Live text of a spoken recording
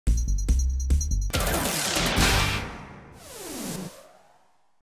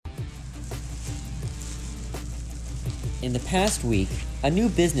In the past week, a new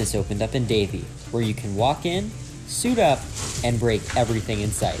business opened up in Davie where you can walk in, suit up, and break everything in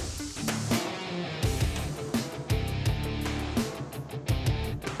sight.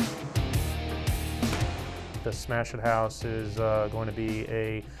 The SmashIt House is going to be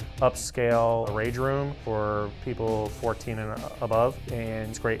a upscale rage room for people 14 and above, and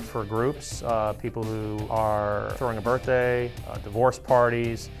it's great for groups, people who are throwing a birthday, divorce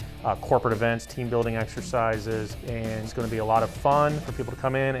parties, corporate events, team building exercises, and it's going to be a lot of fun for people to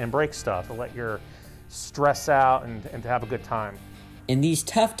come in and break stuff, to let your stress out and to have a good time. In these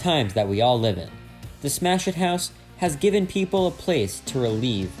tough times that we all live in, the SmashIt House has given people a place to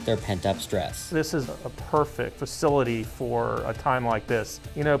relieve their pent-up stress. This is a perfect facility for a time like this.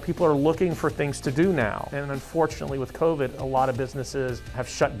 You know, people are looking for things to do now, and unfortunately with COVID, a lot of businesses have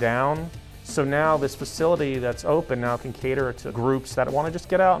shut down. So now this facility that's open now can cater to groups that want to just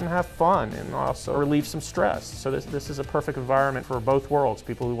get out and have fun and also relieve some stress. So this is a perfect environment for both worlds.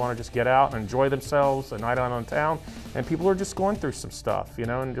 People who want to just get out and enjoy themselves a night out on town, and people who are just going through some stuff, you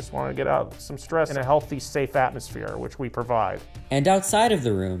know, and just want to get out some stress in a healthy, safe atmosphere, which we provide. And outside of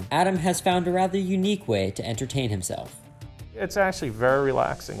the room, Adam has found a rather unique way to entertain himself. It's actually very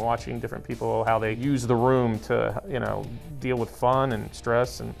relaxing watching different people, how they use the room to, you know, deal with fun and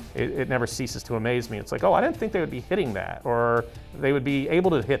stress, and it never ceases to amaze me. It's like, oh, I didn't think they would be hitting that, or they would be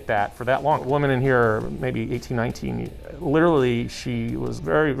able to hit that for that long. A woman in here, maybe 18, 19, literally she was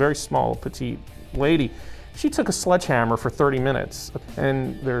very, very small, petite lady. She took a sledgehammer for 30 minutes,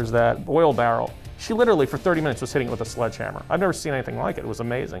 and there's that oil barrel. She literally for 30 minutes was hitting it with a sledgehammer. I've never seen anything like it. It was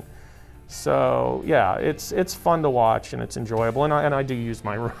amazing. So yeah, it's fun to watch and it's enjoyable, and I do use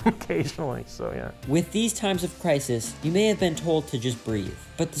my room occasionally, so yeah. With these times of crisis, you may have been told to just breathe,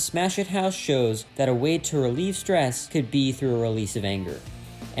 but the SmashIt House shows that a way to relieve stress could be through a release of anger.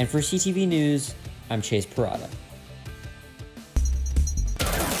 And for CTV News, I'm Chase Parada.